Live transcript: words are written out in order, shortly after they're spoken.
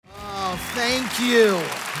Thank you.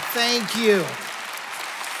 Thank you.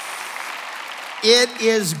 It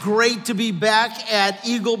is great to be back at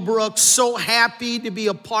Eagle Brook. So happy to be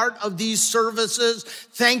a part of these services.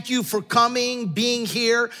 Thank you for coming, being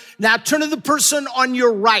here. Now turn to the person on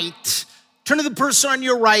your right. Turn to the person on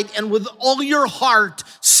your right, and with all your heart,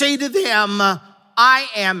 say to them, I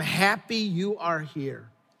am happy you are here.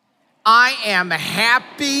 I am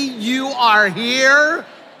happy you are here.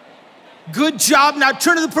 Good job. Now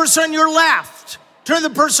turn to the person on your left. Turn to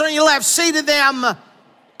the person on your left. Say to them,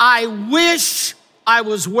 I wish I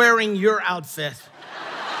was wearing your outfit.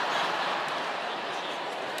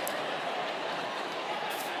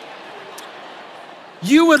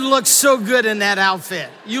 You would look so good in that outfit.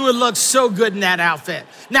 You would look so good in that outfit.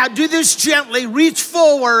 Now do this gently. Reach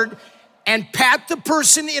forward and pat the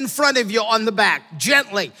person in front of you on the back.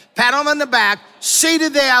 Gently. Pat them on the back. Say to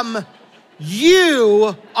them,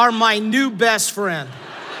 you are my new best friend.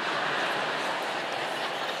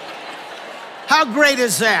 How great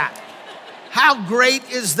is that? How great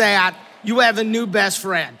is that? You have a new best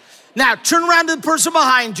friend. Now, turn around to the person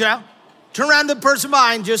behind you. Turn around to the person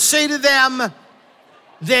behind you. Say to them,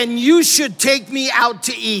 then you should take me out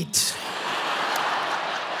to eat.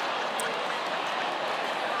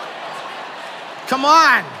 Come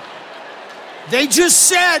on. They just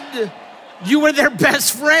said you were their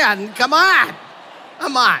best friend. Come on.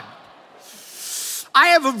 Come on. I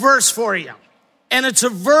have a verse for you. And it's a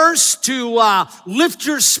verse to lift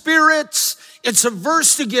your spirits. It's a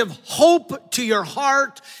verse to give hope to your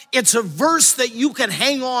heart. It's a verse that you can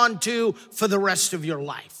hang on to for the rest of your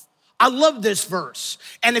life. I love this verse.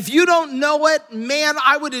 And if you don't know it, man,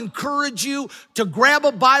 I would encourage you to grab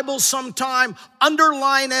a Bible sometime,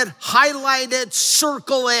 underline it, highlight it,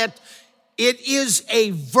 circle it. It is a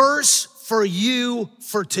verse for you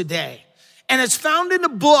for today. And it's found in a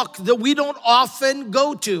book that we don't often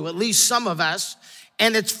go to, at least some of us.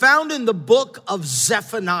 And it's found in the book of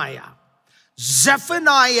Zephaniah.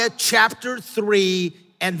 Zephaniah chapter 3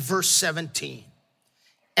 and verse 17.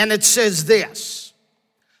 And it says this,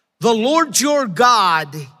 the Lord your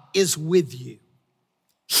God is with you.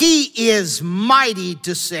 He is mighty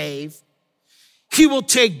to save. He will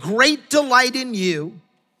take great delight in you.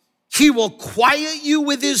 He will quiet you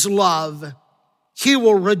with his love. He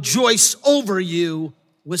will rejoice over you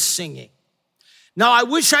with singing. Now, I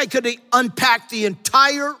wish I could unpack the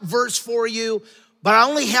entire verse for you, but I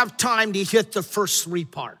only have time to hit the first three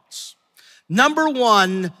parts. Number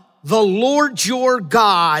one, the Lord your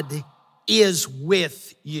God is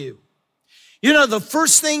with you. You know, the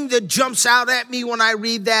first thing that jumps out at me when I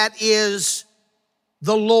read that is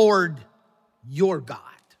the Lord your God.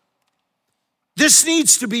 This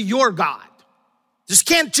needs to be your God. This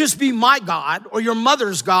can't just be my God or your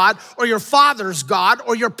mother's God or your father's God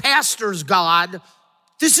or your pastor's God.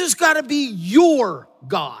 This has got to be your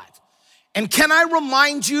God. And can I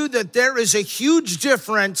remind you that there is a huge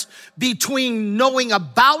difference between knowing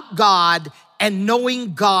about God and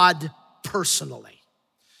knowing God personally.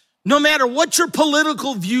 No matter what your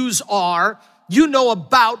political views are, you know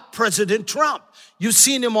about President Trump. You've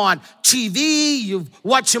seen him on TV, you've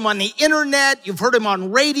watched him on the internet, you've heard him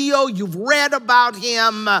on radio, you've read about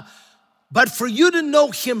him. But for you to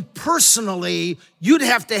know him personally, you'd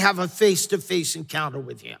have to have a face-to-face encounter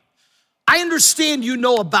with him. I understand you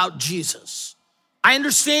know about Jesus. I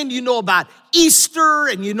understand you know about Easter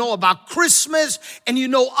and you know about Christmas and you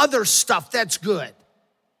know other stuff. That's good.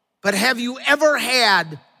 But have you ever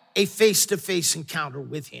had a face-to-face encounter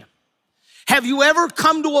with him? Have you ever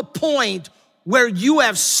come to a point where you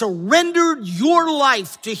have surrendered your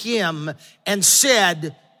life to him and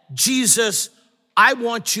said, Jesus, I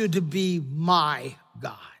want you to be my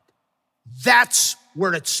God? That's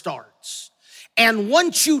where it starts. And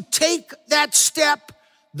once you take that step,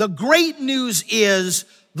 the great news is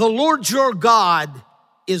the Lord your God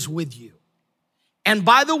is with you. And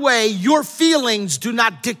by the way, your feelings do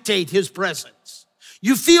not dictate his presence.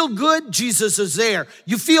 You feel good, Jesus is there.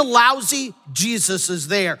 You feel lousy, Jesus is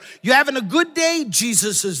there. You having a good day,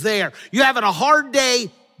 Jesus is there. You having a hard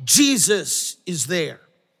day, Jesus is there.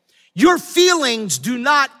 Your feelings do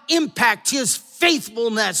not impact his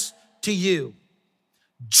faithfulness to you.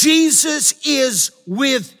 Jesus is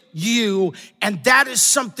with you, and that is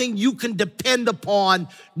something you can depend upon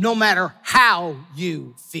no matter how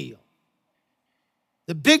you feel.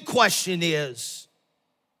 The big question is,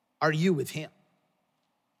 are you with him?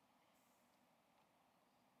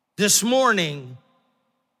 This morning,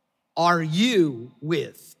 are you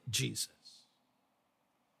with Jesus?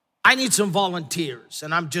 I need some volunteers,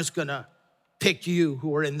 and I'm just gonna pick you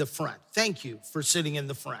who are in the front. Thank you for sitting in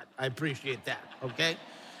the front. I appreciate that, okay?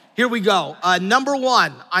 Here we go. Number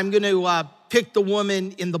one, I'm going to pick the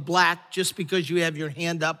woman in the black just because you have your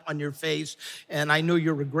hand up on your face, and I know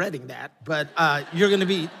you're regretting that, but you're going to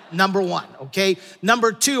be number one, okay?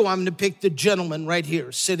 Number two, I'm going to pick the gentleman right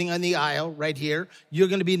here, sitting on the aisle right here. You're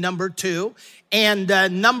going to be number two. And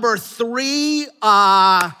number three,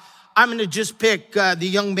 I'm going to just pick the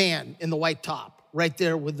young man in the white top right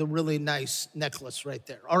there with the really nice necklace right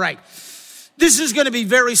there. All right. This is going to be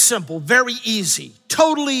very simple, very easy,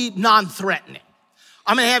 totally non-threatening.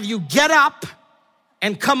 I'm going to have you get up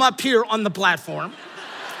and come up here on the platform.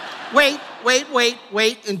 Wait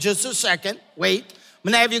in just a second. Wait.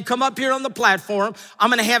 I'm going to have you come up here on the platform. I'm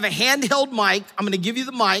going to have a handheld mic. I'm going to give you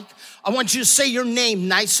the mic. I want you to say your name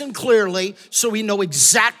nice and clearly so we know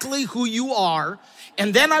exactly who you are.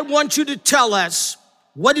 And then I want you to tell us,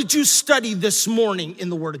 what did you study this morning in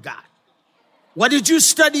the Word of God? What did you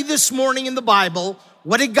study this morning in the Bible?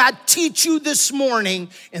 What did God teach you this morning?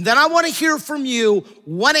 And then I want to hear from you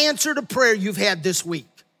one answer to prayer you've had this week.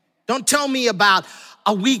 Don't tell me about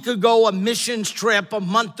a week ago, a missions trip, a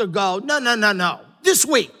month ago. No. This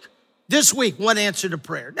week, one answer to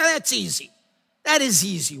prayer. Now that's easy. That is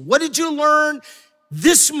easy. What did you learn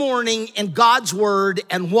this morning in God's word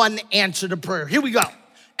and one answer to prayer? Here we go.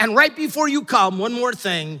 And right before you come, one more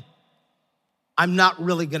thing. I'm not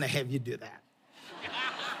really going to have you do that.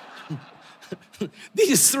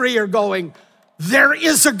 These three are going, there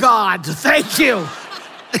is a God. Thank you.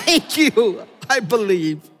 Thank you. I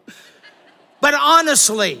believe. But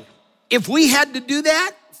honestly, if we had to do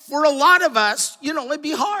that, for a lot of us, it'd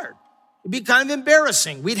be hard. It'd be kind of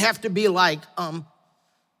embarrassing. We'd have to be like,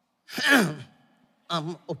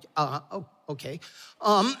 okay.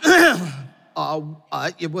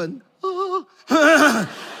 It would, whoa.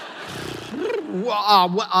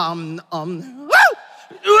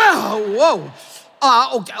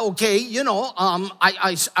 Okay.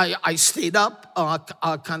 I stayed up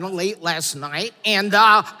kind of late last night, and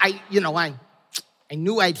I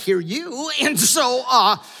knew I'd hear you, and so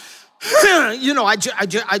I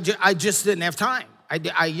just didn't have time. I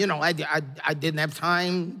didn't have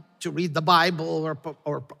time to read the Bible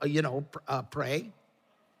or pray.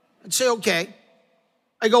 I'd say okay.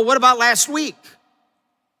 I go, what about last week?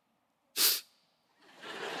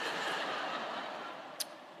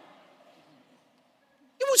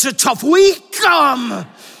 It was a tough week. A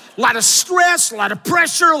lot of stress, a lot of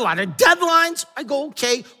pressure, a lot of deadlines. I go,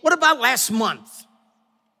 okay, what about last month?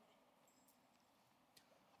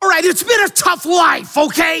 All right, it's been a tough life,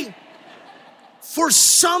 okay? For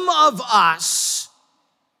some of us,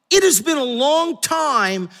 it has been a long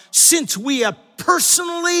time since we have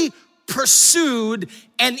personally pursued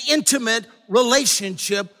an intimate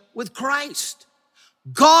relationship with Christ.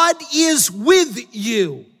 God is with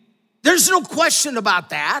you. There's no question about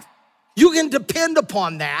that. You can depend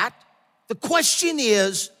upon that. The question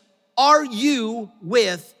is, are you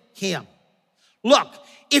with him? Look,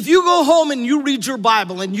 if you go home and you read your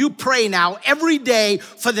Bible and you pray now every day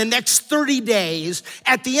for the next 30 days,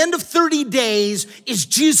 at the end of 30 days, is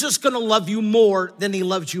Jesus going to love you more than he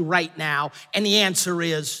loves you right now? And the answer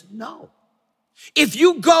is no. If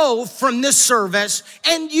you go from this service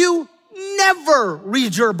and you never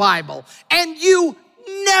read your Bible and you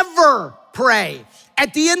never pray,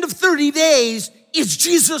 at the end of 30 days, is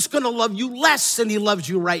Jesus going to love you less than he loves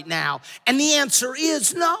you right now? And the answer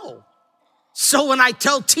is no. So when I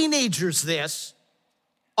tell teenagers this,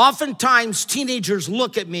 oftentimes teenagers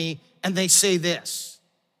look at me and they say this.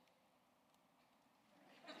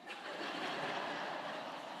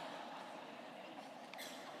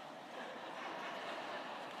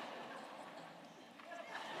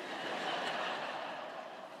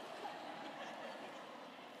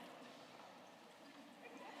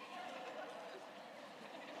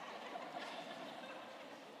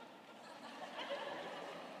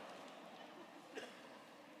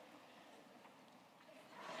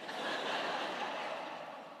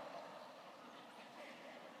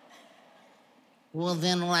 Well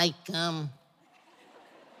then I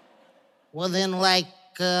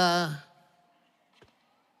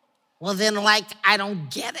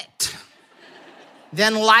don't get it.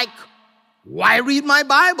 Then why read my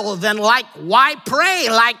Bible? Then why pray?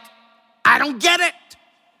 I don't get it.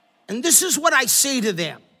 And this is what I say to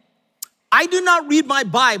them. I do not read my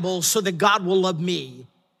Bible so that God will love me.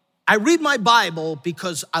 I read my Bible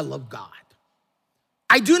because I love God.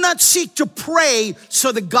 I do not seek to pray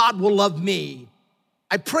so that God will love me.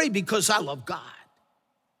 I pray because I love God.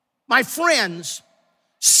 My friends,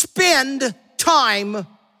 spend time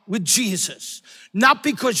with Jesus. Not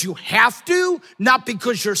because you have to, not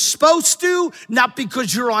because you're supposed to, not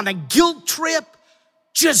because you're on a guilt trip.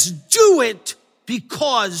 Just do it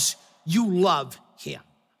because you love him.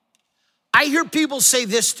 I hear people say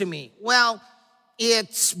this to me, well,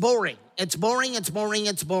 it's boring. It's boring, it's boring,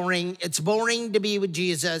 it's boring. It's boring to be with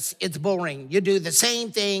Jesus. It's boring. You do the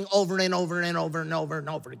same thing over and over and over and over and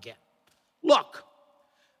over again. Look,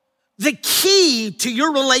 the key to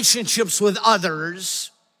your relationships with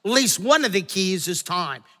others, at least one of the keys, is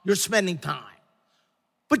time. You're spending time.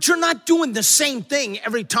 But you're not doing the same thing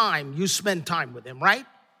every time you spend time with him, right?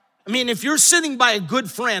 I mean, if you're sitting by a good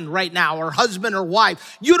friend right now, or husband or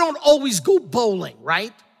wife, you don't always go bowling,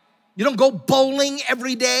 right? You don't go bowling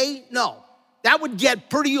every day. No, that would get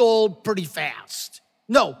pretty old pretty fast.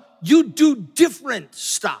 No, you do different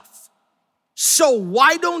stuff. So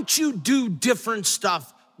why don't you do different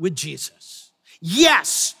stuff with Jesus?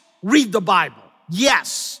 Yes, read the Bible.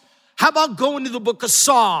 Yes. How about going to the book of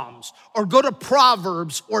Psalms, or go to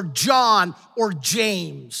Proverbs or John or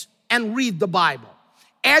James and read the Bible?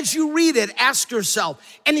 As you read it, ask yourself,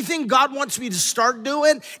 anything God wants me to start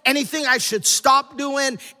doing? Anything I should stop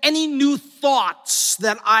doing? Any new thoughts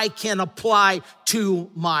that I can apply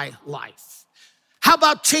to my life? How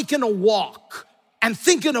about taking a walk and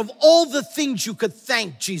thinking of all the things you could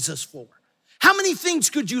thank Jesus for? How many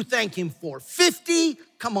things could you thank him for? 50?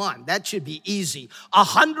 Come on, that should be easy.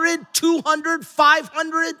 100, 200,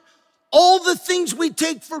 500? All the things we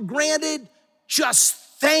take for granted, just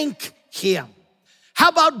thank him. How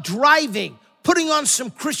about driving, putting on some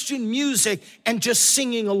Christian music and just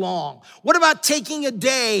singing along? What about taking a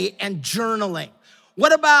day and journaling?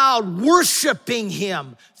 What about worshiping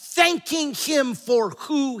him, thanking him for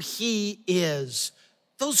who he is?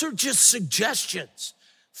 Those are just suggestions,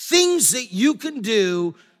 things that you can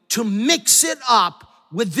do to mix it up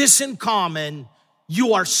with this in common: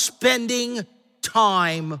 you are spending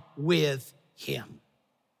time with him.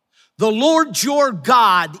 The Lord your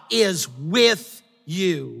God is with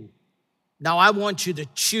you. Now I want you to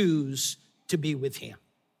choose to be with him.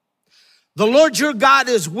 The Lord your God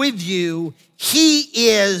is with you. He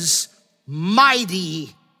is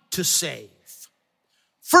mighty to save.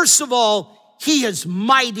 First of all, he is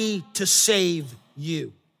mighty to save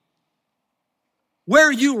you. Where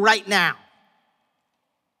are you right now?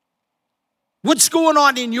 What's going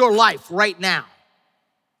on in your life right now?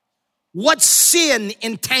 What sin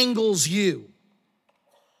entangles you?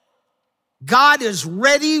 God is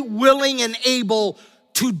ready, willing, and able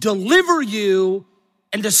to deliver you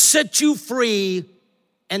and to set you free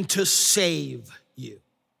and to save you.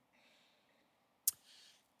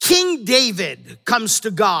 King David comes to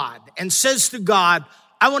God and says to God,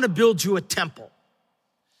 I want to build you a temple.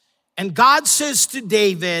 And God says to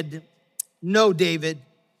David, no, David,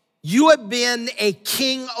 you have been a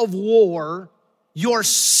king of war. Your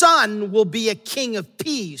son will be a king of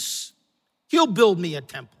peace. He'll build me a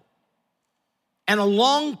temple. And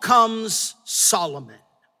along comes Solomon.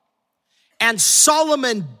 And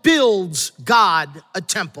Solomon builds God a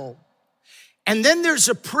temple. And then there's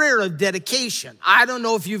a prayer of dedication. I don't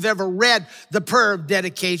know if you've ever read the prayer of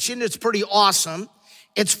dedication. It's pretty awesome.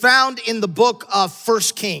 It's found in the book of 1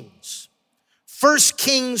 Kings. 1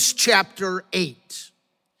 Kings chapter 8.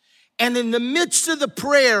 And in the midst of the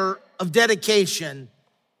prayer of dedication,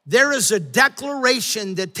 there is a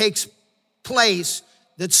declaration that takes place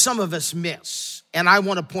that some of us miss. And I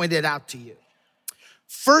want to point it out to you.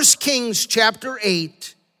 1 Kings chapter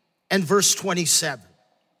 8 and verse 27.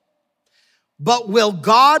 But will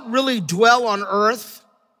God really dwell on earth?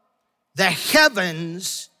 The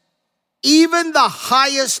heavens, even the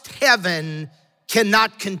highest heaven,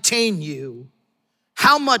 cannot contain you.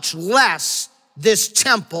 How much less this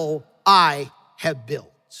temple I have built?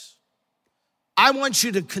 I want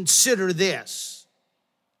you to consider this.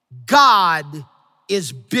 God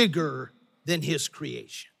is bigger than his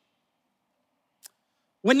creation.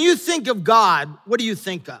 When you think of God, what do you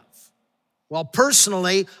think of? Well,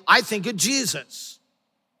 personally, I think of Jesus,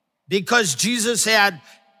 because Jesus had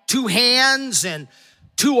 2 hands and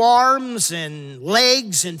 2 arms and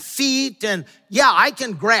legs and feet, and yeah, I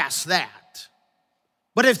can grasp that.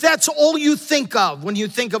 But if that's all you think of when you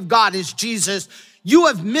think of God is Jesus, you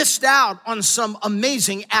have missed out on some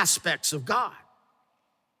amazing aspects of God.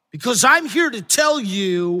 Because I'm here to tell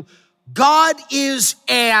you, God is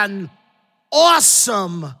an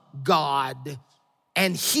awesome God,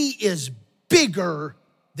 and he is bigger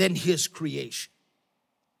than his creation.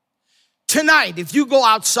 Tonight, if you go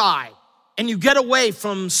outside and you get away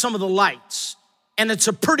from some of the lights, and it's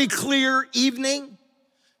a pretty clear evening,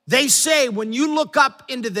 they say when you look up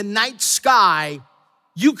into the night sky,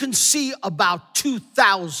 you can see about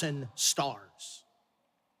 2,000 stars.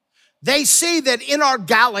 They say that in our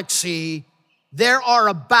galaxy, there are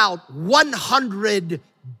about 100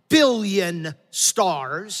 billion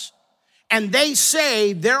stars, and they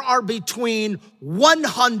say there are between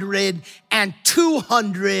 100 and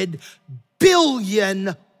 200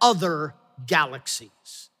 billion other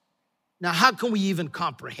galaxies. Now, how can we even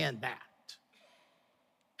comprehend that?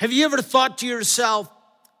 Have you ever thought to yourself,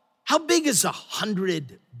 how big is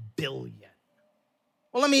 100 billion?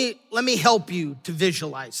 Well, let me help you to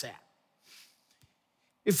visualize that.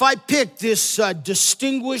 If I pick this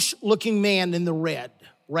distinguished looking man in the red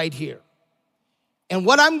right here, and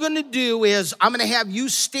what I'm gonna do is I'm gonna have you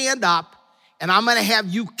stand up and I'm gonna have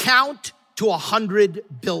you count to 100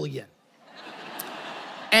 billion.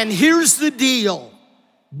 And here's the deal.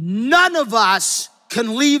 None of us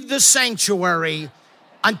can leave the sanctuary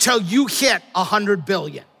until you hit 100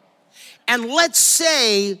 billion. And let's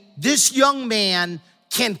say this young man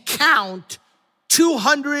can count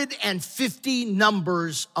 250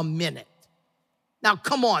 numbers a minute. Now,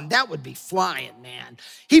 come on, that would be flying, man.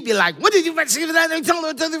 He'd be like, what did you say?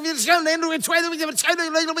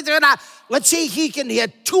 Let's say he can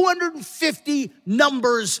hit 250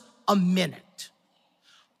 numbers a minute.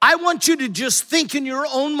 I want you to just think in your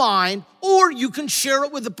own mind, or you can share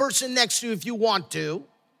it with the person next to you if you want to.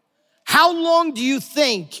 How long do you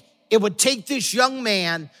think it would take this young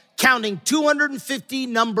man counting 250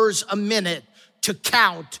 numbers a minute to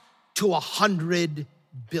count to 100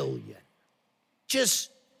 billion? Just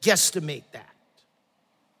guesstimate that.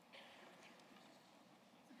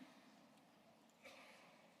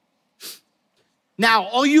 Now,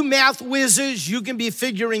 all you math whizzes, you can be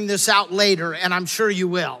figuring this out later, and I'm sure you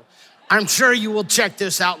will. I'm sure you will check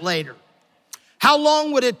this out later. How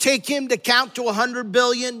long would it take him to count to 100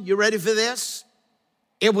 billion? You ready for this?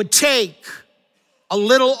 It would take a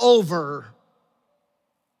little over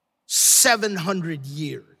 700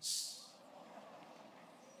 years.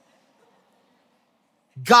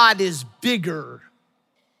 God is bigger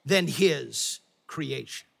than his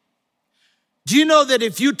creation. Do you know that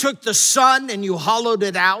if you took the sun and you hollowed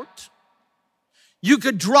it out, you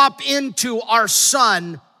could drop into our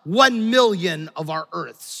sun 1 million of our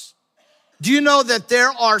earths? Do you know that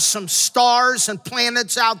there are some stars and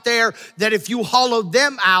planets out there that if you hollowed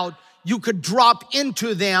them out, you could drop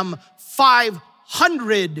into them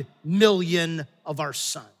 500 million of our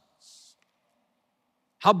suns?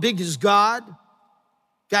 How big is God?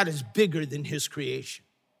 God is bigger than his creation.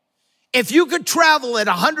 If you could travel at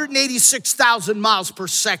 186,000 miles per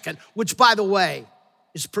second, which by the way,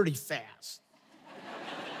 is pretty fast.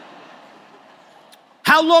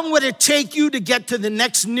 How long would it take you to get to the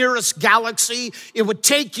next nearest galaxy? It would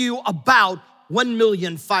take you about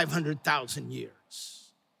 1,500,000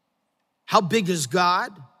 years. How big is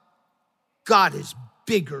God? God is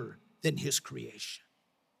bigger than his creation.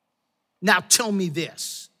 Now tell me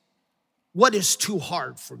this, what is too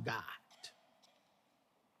hard for God?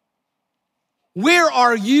 Where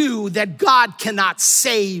are you that God cannot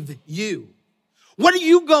save you? What are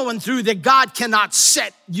you going through that God cannot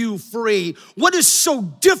set you free? What is so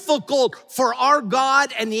difficult for our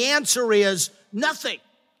God? And the answer is nothing.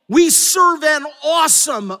 We serve an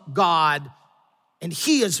awesome God, and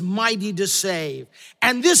he is mighty to save.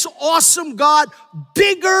 And this awesome God,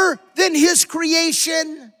 bigger than his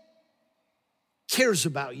creation, cares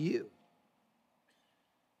about you.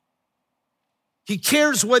 He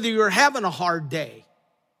cares whether you're having a hard day.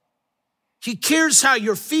 He cares how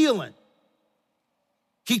you're feeling.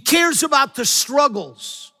 He cares about the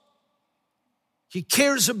struggles. He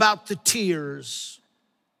cares about the tears.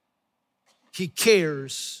 He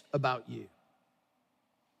cares about you.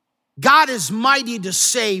 God is mighty to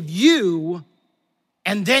save you,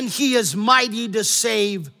 and then he is mighty to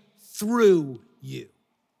save through you.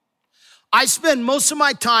 I spend most of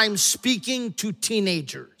my time speaking to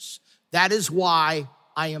teenagers. That is why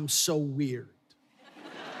I am so weird.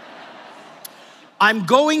 I'm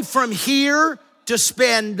going from here to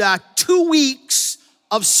spend 2 weeks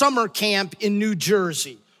of summer camp in New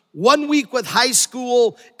Jersey. 1 week with high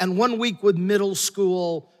school and 1 week with middle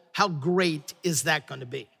school. How great is that going to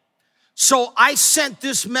be? So I sent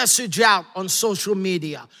this message out on social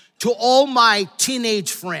media to all my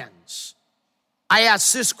teenage friends. I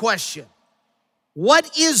asked this question: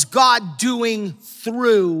 what is God doing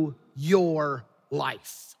through your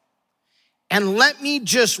life? And let me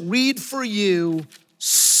just read for you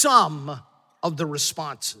some of the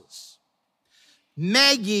responses.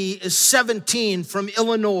 Maggie is 17 from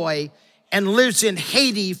Illinois and lives in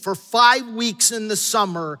Haiti for 5 weeks in the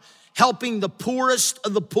summer, helping the poorest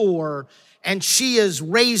of the poor, and she is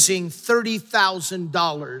raising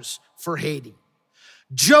 $30,000 for Haiti.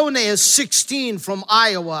 Jonah is 16 from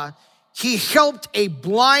Iowa. He helped a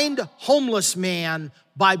blind homeless man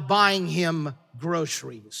by buying him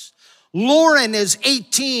groceries. Lauren is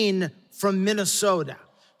 18 from Minnesota.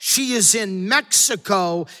 She is in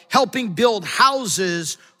Mexico helping build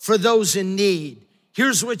houses for those in need.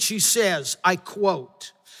 Here's what she says, I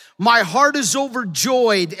quote, "My heart is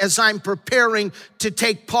overjoyed as I'm preparing to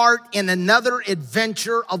take part in another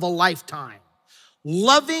adventure of a lifetime,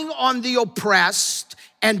 loving on the oppressed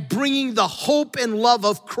and bringing the hope and love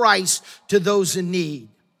of Christ to those in need.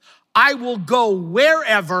 I will go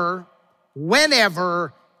wherever,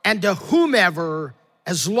 whenever, and to whomever,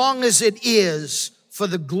 as long as it is for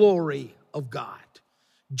the glory of God."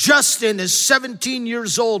 Justin is 17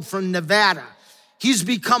 years old from Nevada. He's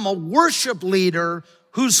become a worship leader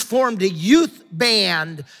who's formed a youth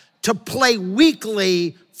band to play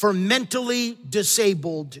weekly for mentally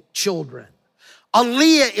disabled children.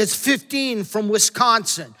 Aaliyah is 15 from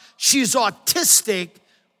Wisconsin. She's autistic,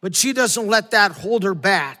 but she doesn't let that hold her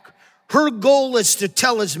back. Her goal is to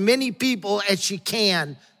tell as many people as she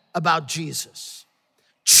can about Jesus.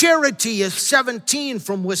 Charity is 17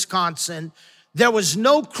 from Wisconsin. There was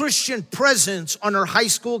no Christian presence on her high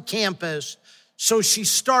school campus, so she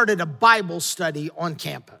started a Bible study on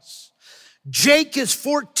campus. Jake is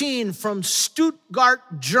 14 from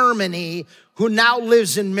Stuttgart, Germany, who now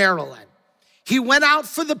lives in Maryland. He went out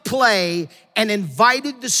for the play and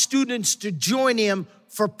invited the students to join him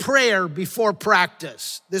for prayer before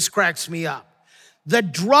practice. This cracks me up. The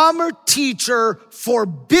drama teacher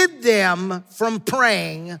forbid them from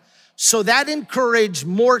praying, so that encouraged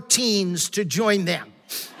more teens to join them.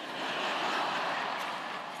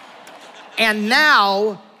 And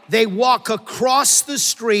now they walk across the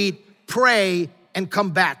street, pray, and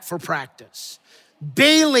come back for practice.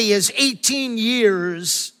 Bailey is 18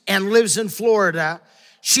 years and lives in Florida.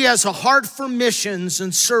 She has a heart for missions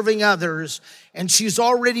and serving others, and she's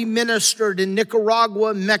already ministered in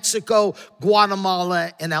Nicaragua, Mexico,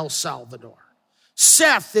 Guatemala, and El Salvador.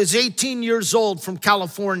 Seth is 18 years old from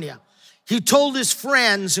California. He told his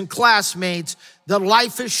friends and classmates that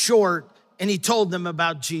life is short, and he told them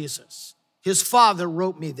about Jesus. His father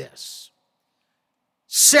wrote me this.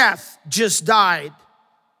 Seth just died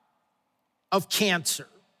of cancer.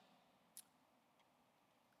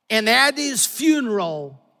 And at his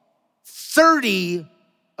funeral, 30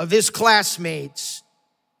 of his classmates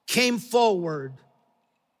came forward,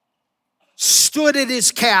 stood at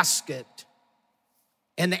his casket,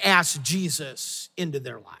 and asked Jesus into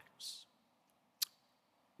their lives.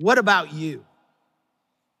 What about you?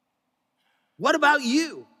 What about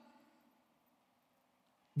you?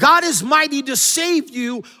 God is mighty to save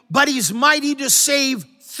you, but he's mighty to save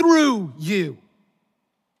through you.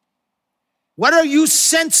 What are you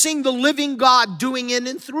sensing the living God doing in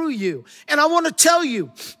and through you? And I want to tell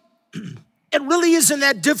you, it really isn't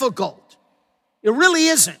that difficult. It really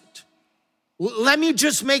isn't. Let me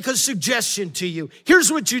just make a suggestion to you.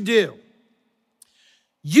 Here's what you do.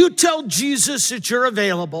 You tell Jesus that you're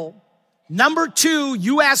available. Number 2,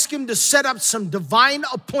 you ask him to set up some divine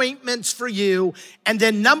appointments for you. And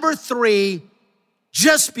then number 3,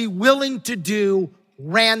 just be willing to do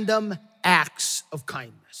random acts of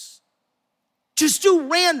kindness. Just do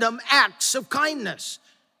random acts of kindness.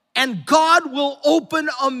 And God will open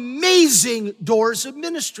amazing doors of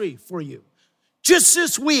ministry for you. Just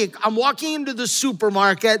this week, I'm walking into the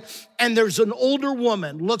supermarket and there's an older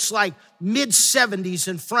woman, looks like mid-70s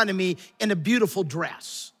in front of me in a beautiful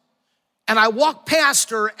dress. And I walk past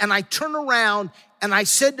her and I turn around and I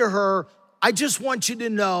said to her, I just want you to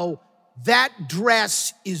know that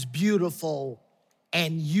dress is beautiful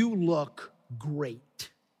and you look great.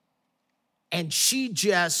 And she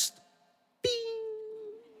just, bing.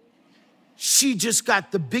 She just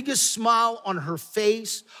got the biggest smile on her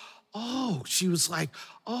face. Oh, she was like,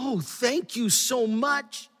 oh, thank you so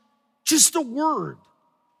much. Just a word.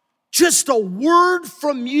 Just a word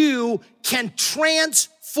from you can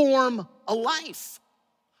transform a life.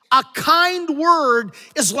 A kind word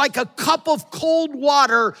is like a cup of cold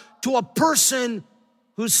water to a person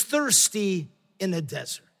who's thirsty in a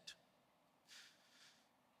desert.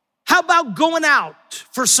 How about going out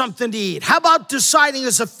for something to eat? How about deciding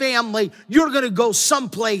as a family you're going to go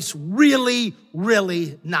someplace really,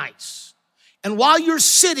 really nice? And while you're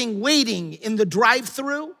sitting waiting in the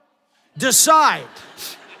drive-thru, decide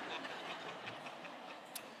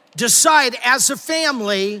as a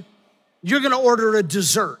family you're going to order a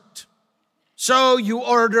dessert. So you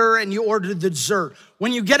order the dessert.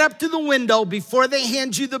 When you get up to the window, before they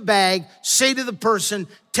hand you the bag, say to the person,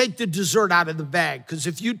 take the dessert out of the bag. Because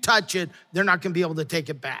if you touch it, they're not going to be able to take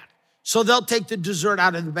it back. So they'll take the dessert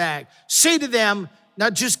out of the bag. Say to them,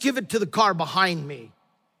 now just give it to the car behind me.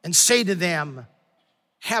 And say to them,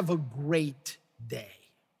 have a great day.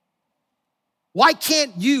 Why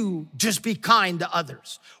can't you just be kind to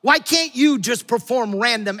others? Why can't you just perform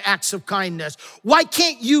random acts of kindness? Why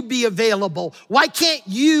can't you be available? Why can't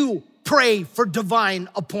you pray for divine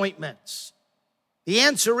appointments? The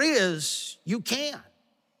answer is you can.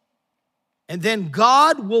 And then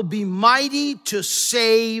God will be mighty to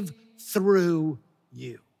save through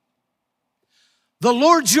you. The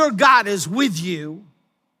Lord your God is with you.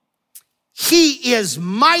 He is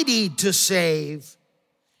mighty to save,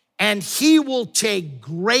 and he will take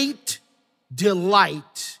great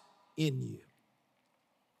delight in you.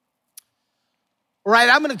 All right,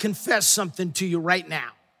 I'm going to confess something to you right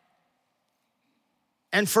now.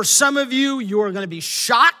 And for some of you, you are going to be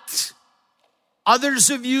shocked. Others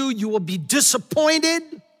of you, you will be disappointed.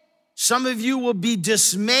 Some of you will be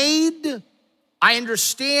dismayed. I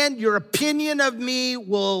understand your opinion of me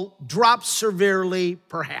will drop severely,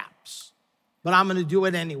 perhaps. But I'm going to do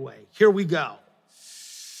it anyway. Here we go.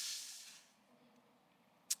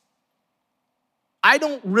 I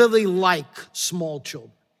don't really like small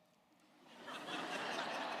children.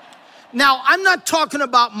 Now, I'm not talking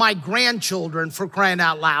about my grandchildren, for crying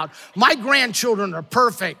out loud. My grandchildren are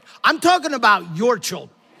perfect. I'm talking about your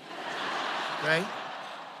children, okay?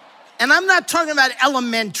 And I'm not talking about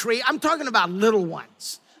elementary. I'm talking about little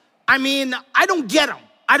ones. I mean, I don't get them.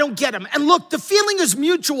 I don't get them. And look, the feeling is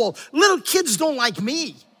mutual. Little kids don't like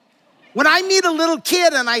me. When I meet a little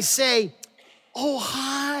kid and I say, oh,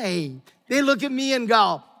 hi, they look at me and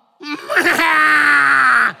go,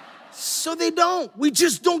 so they don't. We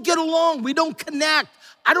just don't get along. We don't connect.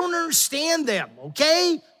 I don't understand them,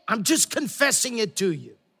 okay? I'm just confessing it to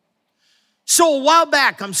you. So a while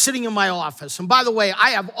back, I'm sitting in my office. And by the way,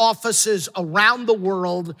 I have offices around the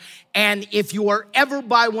world. And if you are ever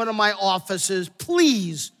by one of my offices,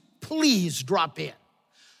 please drop in.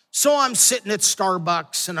 So I'm sitting at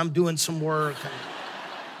Starbucks and I'm doing some work.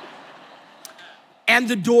 And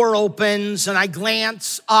the door opens and I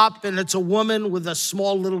glance up and it's a woman with a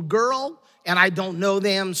small little girl and I don't know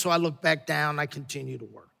them, so I look back down, I continue to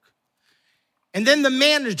work. And then the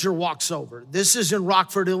manager walks over. This is in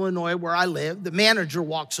Rockford, Illinois, where I live. The manager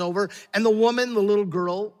walks over and the woman, the little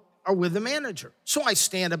girl, are with the manager. So I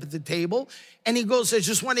stand up at the table and he goes, I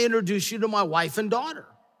just want to introduce you to my wife and daughter.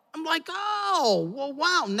 I'm like, oh, well,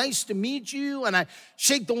 wow, nice to meet you. And I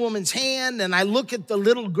shake the woman's hand and I look at the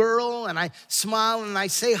little girl and I smile and I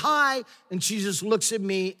say hi. And she just looks at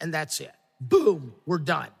me and that's it. Boom, we're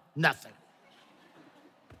done, nothing.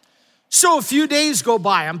 So a few days go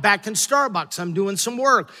by, I'm back in Starbucks, I'm doing some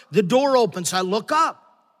work. The door opens, I look up.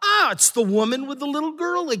 It's the woman with the little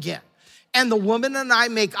girl again. And the woman and I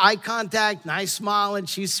make eye contact, and I smile, and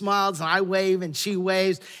she smiles, and I wave, and she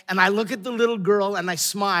waves. And I look at the little girl, and I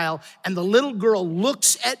smile, and the little girl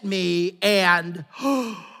looks at me, and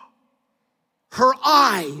her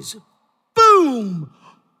eyes, boom,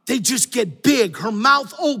 they just get big. Her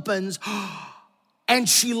mouth opens, and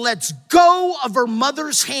she lets go of her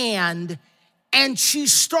mother's hand, and she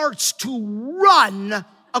starts to run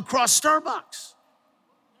across Starbucks.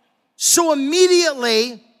 So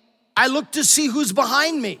immediately, I look to see who's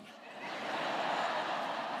behind me.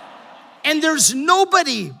 And there's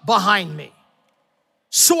nobody behind me.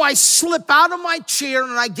 So I slip out of my chair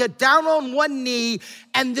and I get down on one knee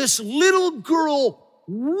and this little girl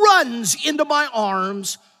runs into my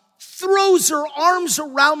arms, throws her arms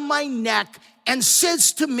around my neck and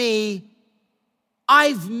says to me,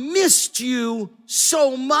 I've missed you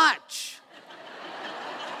so much.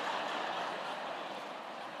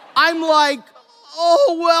 I'm like,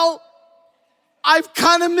 oh, well, I've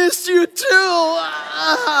kind of missed you too.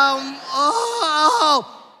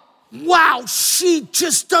 Wow, she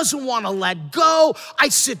just doesn't want to let go. I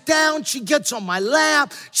sit down, she gets on my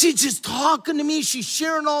lap. She's just talking to me. She's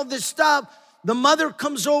sharing all this stuff. The mother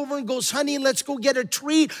comes over and goes, honey, let's go get a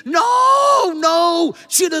treat. No,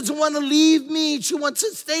 she doesn't want to leave me. She wants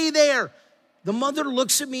to stay there. The mother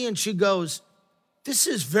looks at me and she goes, this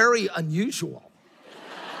is very unusual.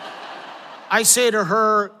 I say to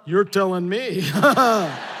her, you're telling me.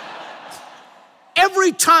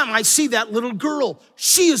 Every time I see that little girl,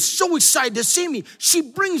 she is so excited to see me. She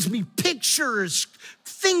brings me pictures,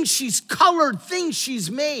 things she's colored, things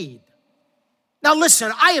she's made. Now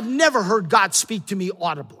listen, I have never heard God speak to me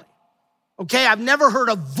audibly. Okay, I've never heard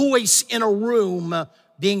a voice in a room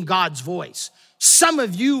being God's voice. Some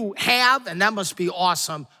of you have, and that must be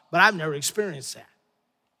awesome, but I've never experienced that.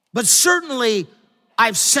 But certainly,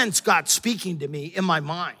 I've sensed God speaking to me in my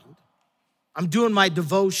mind. I'm doing my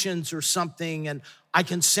devotions or something and I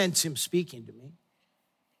can sense him speaking to me.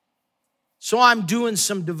 So I'm doing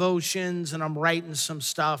some devotions and I'm writing some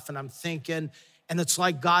stuff and I'm thinking, and it's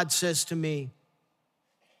like God says to me,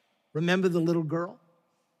 remember the little girl?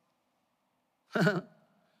 And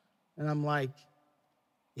I'm like,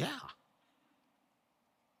 yeah.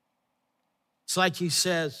 It's like he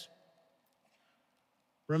says,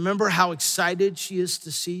 remember how excited she is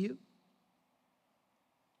to see you?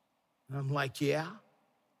 And I'm like, yeah.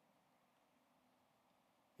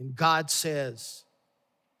 And God says,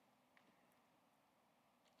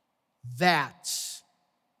 that's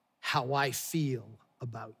how I feel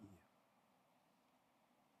about you.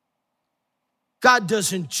 God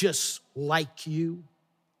doesn't just like you.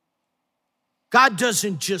 God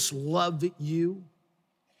doesn't just love you.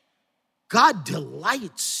 God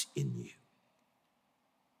delights in you.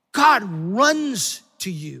 God runs to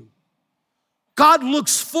you. God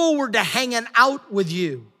looks forward to hanging out with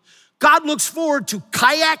you. God looks forward to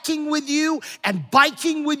kayaking with you and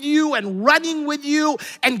biking with you and running with you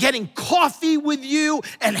and getting coffee with you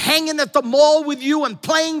and hanging at the mall with you and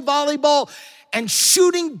playing volleyball and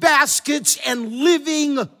shooting baskets and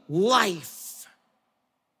living life.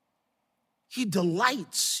 He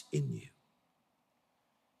delights in you.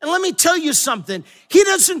 And let me tell you something. He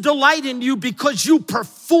doesn't delight in you because you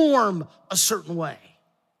perform a certain way.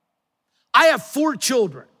 I have 4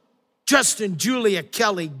 children, Justin, Julia,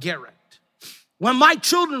 Kelly, Garrett. When my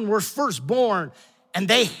children were first born and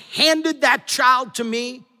they handed that child to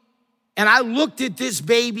me and I looked at this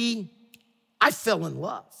baby, I fell in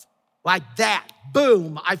love. Like that,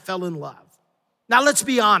 boom, I fell in love. Now let's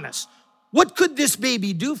be honest. What could this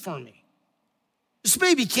baby do for me? This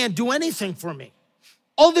baby can't do anything for me.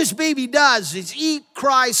 All this baby does is eat,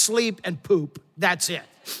 cry, sleep, and poop. That's it.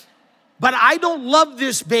 But I don't love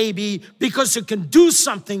this baby because it can do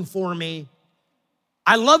something for me.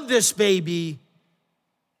 I love this baby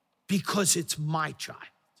because it's my child.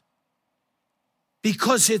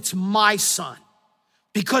 Because it's my son.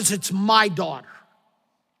 Because it's my daughter.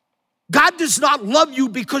 God does not love you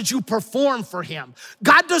because you perform for him.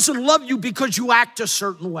 God doesn't love you because you act a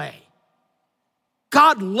certain way.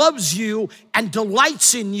 God loves you and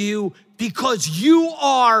delights in you because you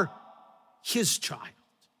are his child.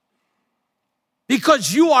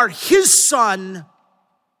 Because you are his son,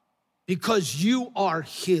 because you are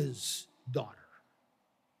his daughter.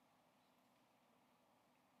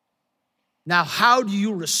 Now, how do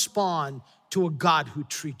you respond to a God who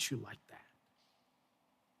treats you like that?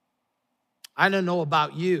 I don't know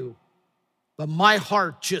about you, but my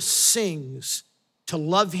heart just sings to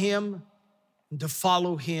love him, and to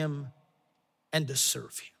follow him, and to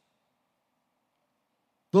serve him.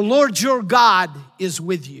 The Lord your God is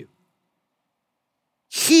with you.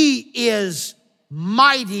 He is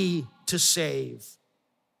mighty to save,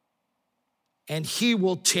 and he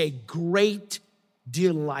will take great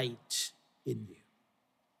delight in you.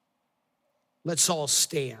 Let's all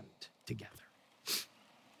stand together.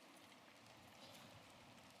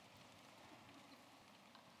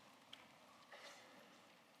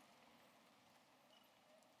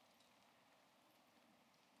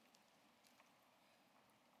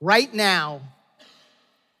 Right now,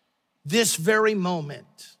 this very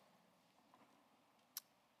moment,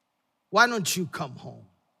 why don't you come home?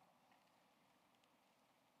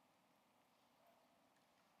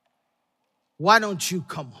 Why don't you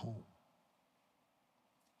come home?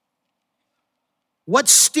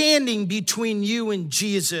 What's standing between you and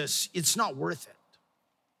Jesus? It's not worth it.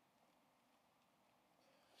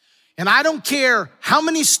 And I don't care how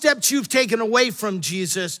many steps you've taken away from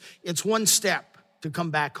Jesus, it's one step to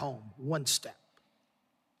come back home, one step.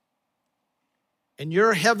 And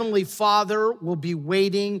your heavenly Father will be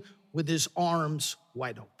waiting with his arms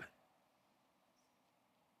wide open.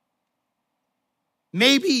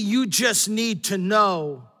 Maybe you just need to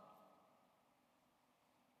know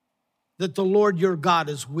that the Lord your God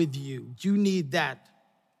is with you. You need that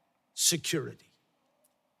security.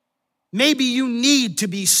 Maybe you need to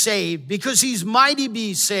be saved because he's mighty to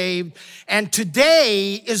be saved, and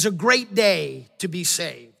today is a great day to be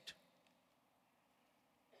saved.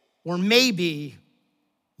 Or maybe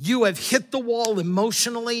you have hit the wall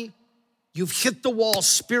emotionally, you've hit the wall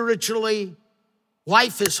spiritually,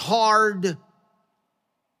 life is hard,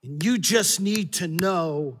 and you just need to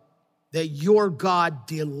know that your God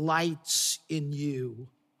delights in you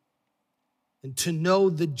and to know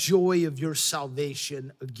the joy of your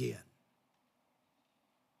salvation again.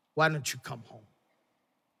 Why don't you come home?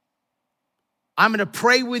 I'm going to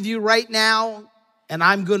pray with you right now, and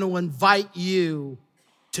I'm going to invite you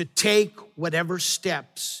to take whatever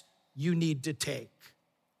steps you need to take.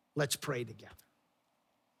 Let's pray together.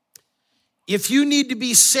 If you need to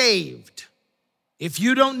be saved, if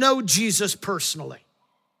you don't know Jesus personally,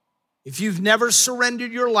 if you've never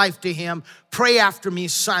surrendered your life to him, pray after me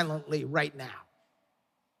silently right now.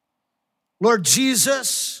 Lord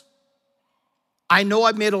Jesus, I know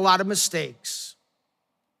I've made a lot of mistakes.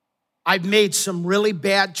 I've made some really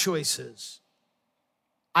bad choices.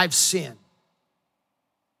 I've sinned.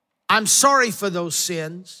 I'm sorry for those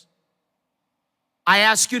sins. I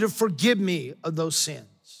ask you to forgive me of those sins.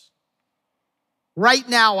 Right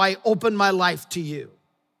now, I open my life to you.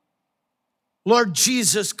 Lord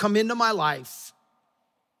Jesus, come into my life.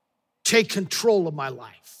 Take control of my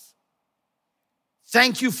life.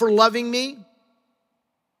 Thank you for loving me.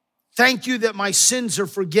 Thank you that my sins are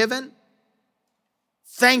forgiven.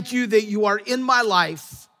 Thank you that you are in my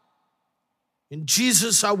life. And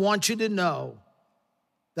Jesus, I want you to know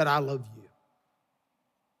that I love you.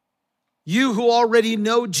 You who already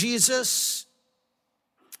know Jesus,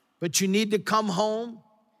 but you need to come home,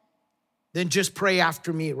 then just pray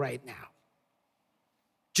after me right now.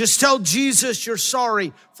 Just tell Jesus you're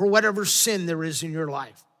sorry for whatever sin there is in your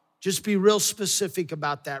life. Just be real specific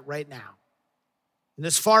about that right now. And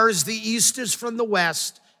as far as the east is from the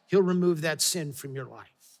west, he'll remove that sin from your life.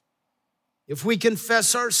 If we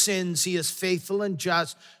confess our sins, he is faithful and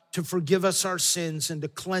just to forgive us our sins and to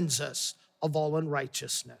cleanse us of all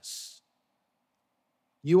unrighteousness.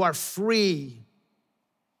 You are free.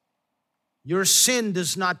 Your sin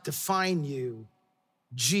does not define you.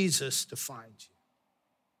 Jesus defines you.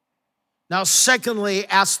 Now, secondly,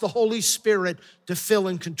 ask the Holy Spirit to fill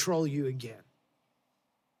and control you again.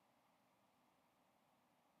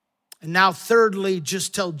 And now, thirdly,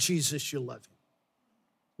 just tell Jesus you love him.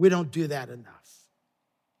 We don't do that enough.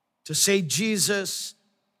 To say, Jesus,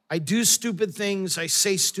 I do stupid things, I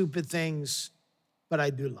say stupid things, but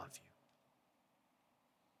I do love you.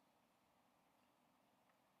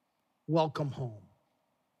 Welcome home.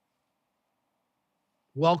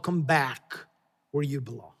 Welcome back where you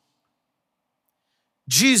belong.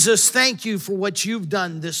 Jesus, thank you for what you've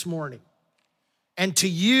done this morning. And to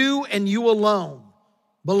you and you alone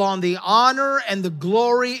belong the honor and the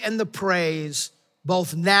glory and the praise,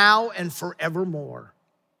 both now and forevermore.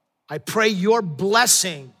 I pray your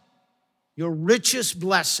blessing, your richest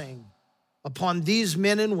blessing upon these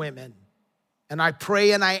men and women. And I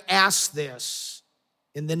pray and I ask this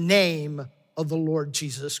in the name of the Lord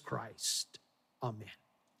Jesus Christ. Amen.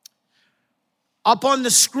 Up on the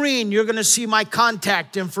screen, you're going to see my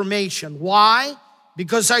contact information. Why?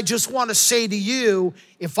 Because I just want to say to you,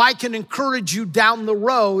 if I can encourage you down the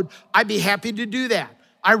road, I'd be happy to do that.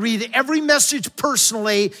 I read every message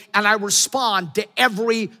personally, and I respond to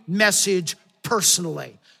every message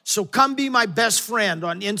personally. So come be my best friend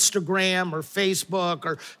on Instagram or Facebook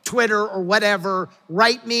or Twitter or whatever.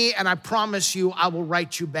 Write me, and I promise you I will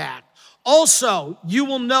write you back. Also, you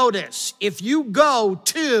will notice if you go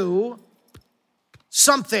to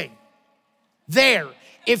something there,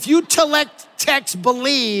 if you text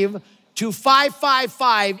BELIEVE to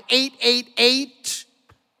 555-888,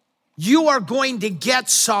 you are going to get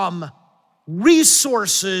some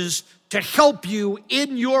resources to help you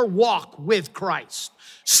in your walk with Christ.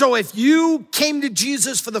 So if you came to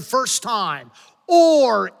Jesus for the first time,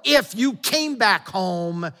 or if you came back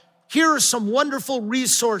home, here are some wonderful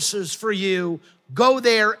resources for you. Go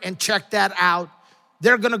there and check that out.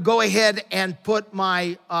 They're going to go ahead and put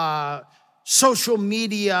my social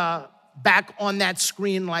media back on that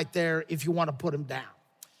screen right there if you want to put them down.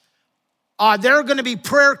 There are going to be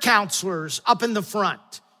prayer counselors up in the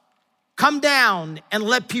front. Come down and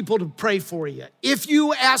let people to pray for you. If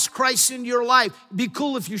you ask Christ into your life, it'd be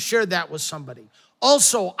cool if you shared that with somebody.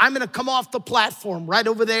 Also, I'm going to come off the platform right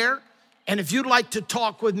over there. And if you'd like to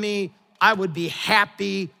talk with me, I would be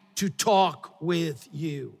happy to talk with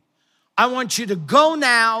you. I want you to go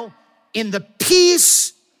now in the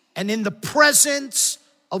peace and in the presence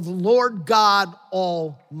of the Lord God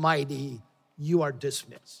Almighty. You are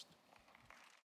dismissed.